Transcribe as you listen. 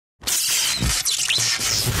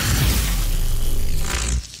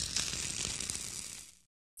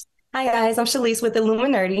Hi guys, I'm Shalise with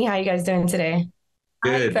Illuminerdi. How you guys doing today?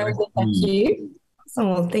 Hi, Good. very good, thank you. Awesome.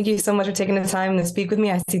 Well, thank you so much for taking the time to speak with me.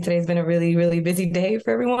 I see today's been a really, really busy day for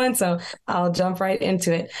everyone, so I'll jump right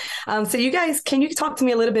into it. So you guys, can you talk to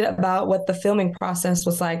me a little bit about what the filming process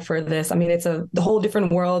was like for this? I mean, it's the whole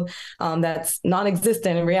different world that's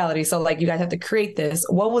non-existent in reality. So like you guys have to create this.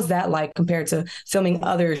 What was that like compared to filming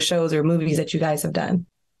other shows or movies that you guys have done?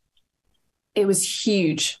 It was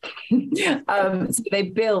huge. So they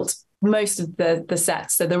built most of the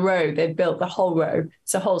sets. So the row, they built the whole row.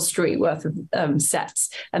 It's a whole street worth of sets.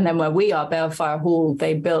 And then where we are, Balefire Hall,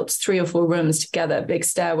 they built 3 or 4 rooms together, big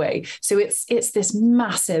stairway. So it's this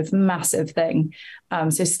massive, massive thing.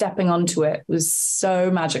 So stepping onto it was so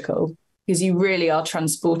magical because you really are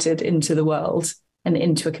transported into the world and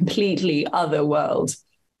into a completely other world.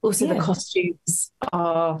 Also, the costumes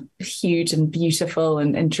are huge and beautiful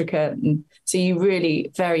and intricate. And so you really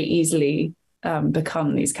very easily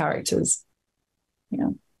become these characters. Yeah.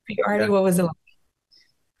 Artie, Yeah. what was it like?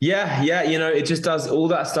 Yeah. It just does all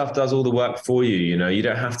that stuff, does all the work for you. You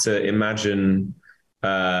don't have to imagine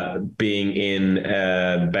being in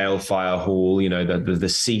Balefire Hall, the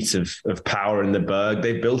seat of power in the Burg.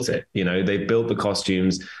 They built it, they built the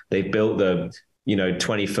costumes, they built the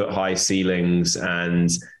 20-foot high ceilings,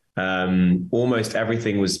 and almost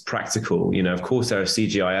everything was practical. Of course there are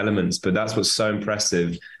CGI elements, but that's what's so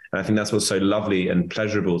impressive. And I think that's what's so lovely and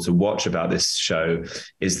pleasurable to watch about this show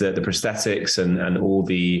is that the prosthetics and all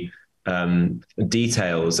the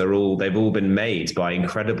details they've all been made by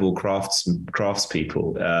incredible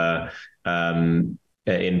craftspeople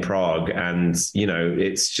in Prague. And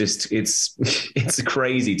it's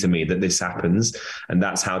crazy to me that this happens, and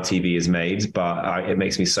that's how TV is made. But it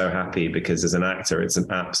makes me so happy because as an actor, it's a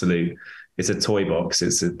toy box,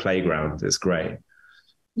 it's a playground. It's great.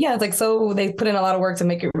 Yeah, it's like, so they put in a lot of work to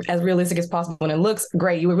make it as realistic as possible, and it looks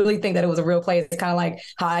great. You would really think that it was a real place. It's kind of like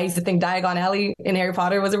how I used to think Diagon Alley in Harry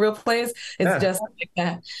Potter was a real place. It's just like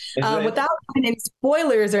that. Without any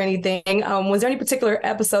spoilers or anything, was there any particular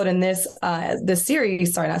episode in this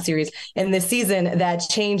series, sorry, not series, in this season that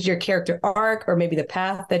changed your character arc or maybe the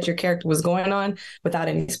path that your character was going on, without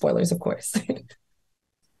any spoilers, of course?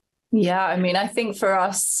 Yeah, I mean, I think for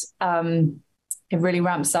us, it really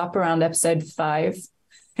ramps up around episode 5.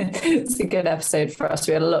 It's a good episode for us.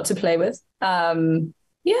 We had a lot to play with. But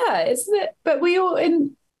we all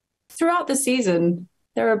throughout the season,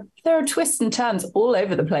 there are twists and turns all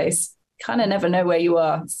over the place. Kind of never know where you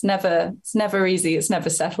are. It's never easy. It's never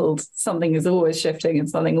settled. Something is always shifting and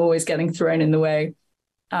something always getting thrown in the way.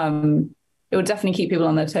 It will definitely keep people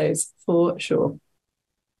on their toes for sure.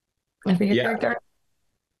 And for your character?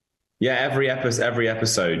 Yeah, every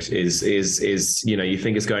episode is you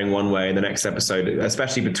think it's going one way, and the next episode,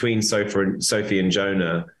 especially between Sophie and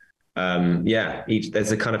Jonah,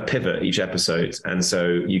 there's a kind of pivot each episode, and so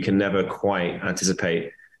you can never quite anticipate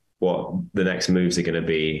what the next moves are going to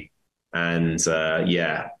be, and I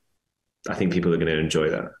think people are going to enjoy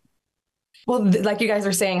that. Well, like you guys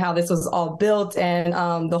are saying, how this was all built and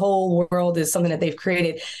the whole world is something that they've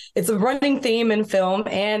created. It's a running theme in film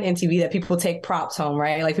and in TV that people take props home,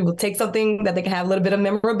 right? Like people take something that they can have a little bit of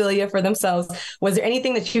memorabilia for themselves. Was there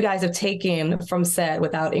anything that you guys have taken from set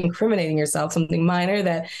without incriminating yourself, something minor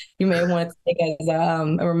that you may have wanted to take as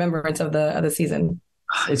a remembrance of the season?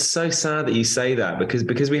 It's so sad that you say that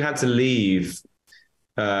because we had to leave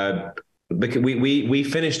because we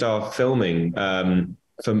finished our filming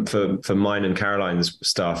for mine and Caroline's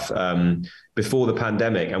stuff before the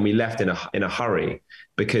pandemic, and we left in a hurry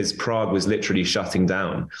because Prague was literally shutting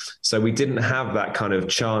down. So we didn't have that kind of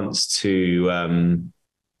chance to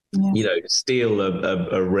steal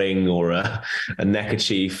a ring or a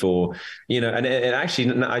neckerchief or and it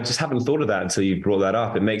actually, I just haven't thought of that until you brought that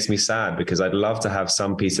up. It makes me sad because I'd love to have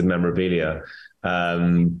some piece of memorabilia.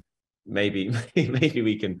 Maybe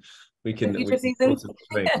we can Future seasons.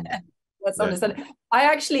 That's understandable. I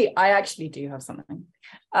actually do have something.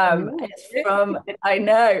 It's from, I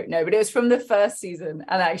know, no, but it was from the first season,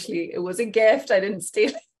 and actually it was a gift. I didn't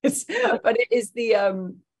steal it, but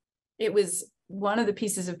it was one of the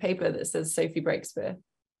pieces of paper that says Sophie Breakspear.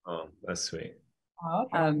 Oh, that's sweet. Oh,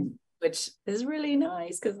 okay. Which is really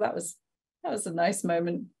nice because that was a nice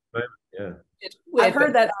moment. Yeah. I've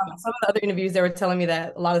heard that some of the other interviews, they were telling me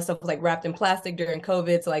that a lot of stuff was like wrapped in plastic during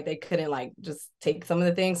COVID. So like they couldn't like just take some of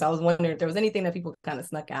the things. So I was wondering if there was anything that people kind of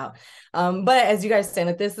snuck out. But as you guys said,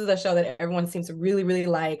 that this is a show that everyone seems to really, really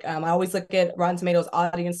like. I always look at Rotten Tomatoes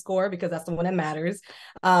audience score because that's the one that matters.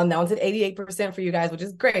 That one's at 88% for you guys, which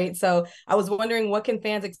is great. So I was wondering, what can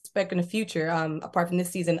fans expect in the future, apart from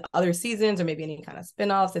this season, other seasons, or maybe any kind of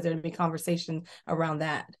spinoffs? Is there any conversation around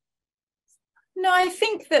that? No, I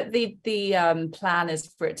think that the plan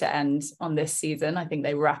is for it to end on this season. I think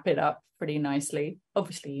they wrap it up pretty nicely.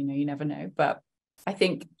 Obviously, you never know, but I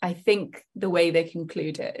think the way they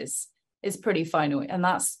conclude it is pretty final, and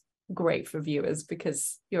that's great for viewers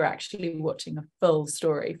because you're actually watching a full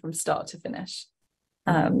story from start to finish.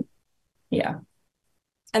 Yeah.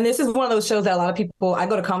 And this is one of those shows that a lot of people, I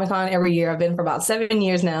go to Comic-Con every year. I've been for about 7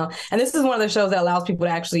 years now. And this is one of the shows that allows people to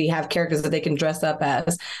actually have characters that they can dress up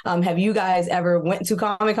as. Have you guys ever went to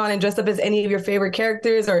Comic-Con and dressed up as any of your favorite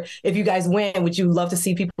characters? Or if you guys went, would you love to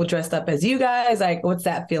see people dressed up as you guys? Like, what's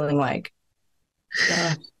that feeling like?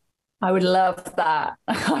 I would love that.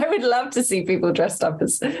 I would love to see people dressed up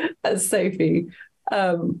as Sophie.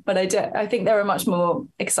 But I think there are much more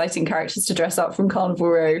exciting characters to dress up from Carnival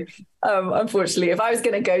Row. Unfortunately, if I was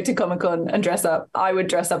going to go to Comic-Con and dress up, I would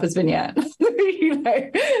dress up as Vignette,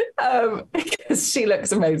 because she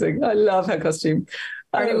looks amazing. I love her costume.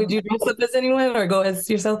 Arty, would you dress up as anyone or go as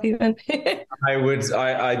yourself even? I would.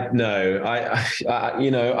 No.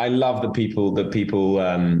 I love that people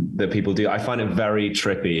do. I find it very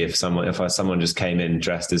trippy if someone just came in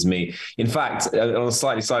dressed as me. In fact, on a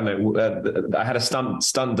slightly side note, I had a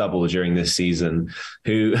stunt double during this season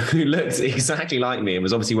who looked exactly like me and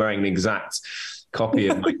was obviously wearing an exact copy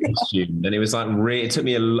of my costume. And it was like, it took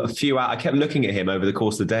me a few hours. I kept looking at him over the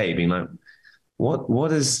course of the day, being like, how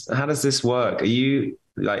does this work? Are you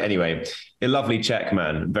like, anyway, a lovely Czech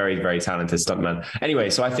man, very, very talented stuntman. Anyway,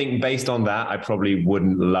 so I think based on that, I probably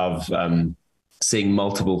wouldn't love seeing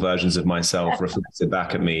multiple versions of myself reflected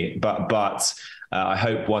back at me. But I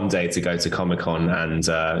hope one day to go to Comic-Con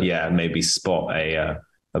and maybe spot a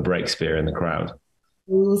Breakspear in the crowd.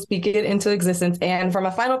 We'll speak it into existence. And for my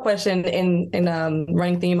final question in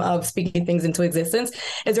running theme of speaking things into existence,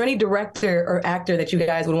 is there any director or actor that you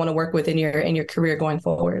guys would want to work with in your career going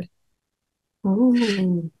forward?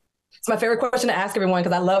 Ooh. It's my favorite question to ask everyone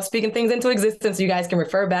because I love speaking things into existence. So you guys can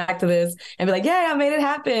refer back to this and be like, yeah, I made it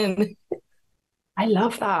happen. I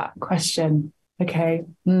love that question. Okay.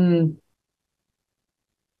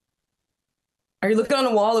 Are you looking on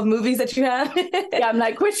a wall of movies that you have? Yeah, I'm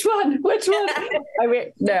like, which one?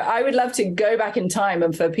 I would love to go back in time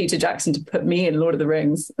and for Peter Jackson to put me in Lord of the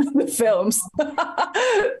Rings, the films.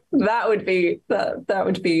 That would be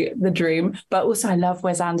the dream. But also I love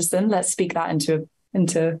Wes Anderson. Let's speak that into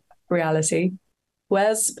reality.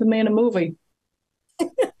 Wes, put me in a movie.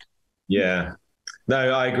 Yeah. No,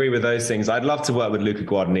 I agree with those things. I'd love to work with Luca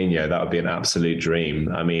Guadagnino. That would be an absolute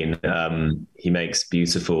dream. I mean, he makes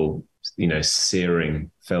beautiful,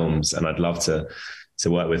 searing films, and I'd love to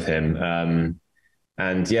work with him.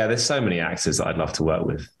 And yeah, there's so many actors that I'd love to work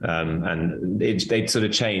with. And they sort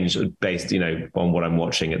of change based, on what I'm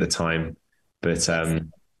watching at the time. But the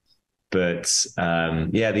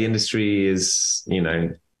industry is,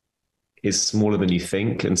 is smaller than you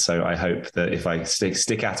think. And so I hope that if I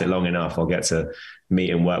stick at it long enough, I'll get to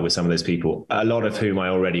meet and work with some of those people, a lot of whom I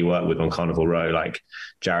already work with on Carnival Row, like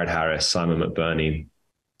Jared Harris, Simon McBurney,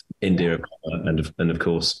 India, and of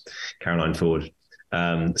course, Caroline Ford.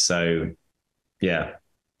 So yeah,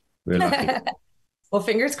 we're lucky. Well,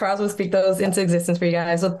 fingers crossed we'll speak those into existence for you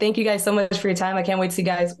guys. So thank you guys so much for your time. I can't wait to see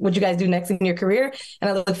what you guys do next in your career. And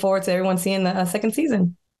I look forward to everyone seeing the second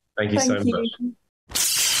season. Thank you so much.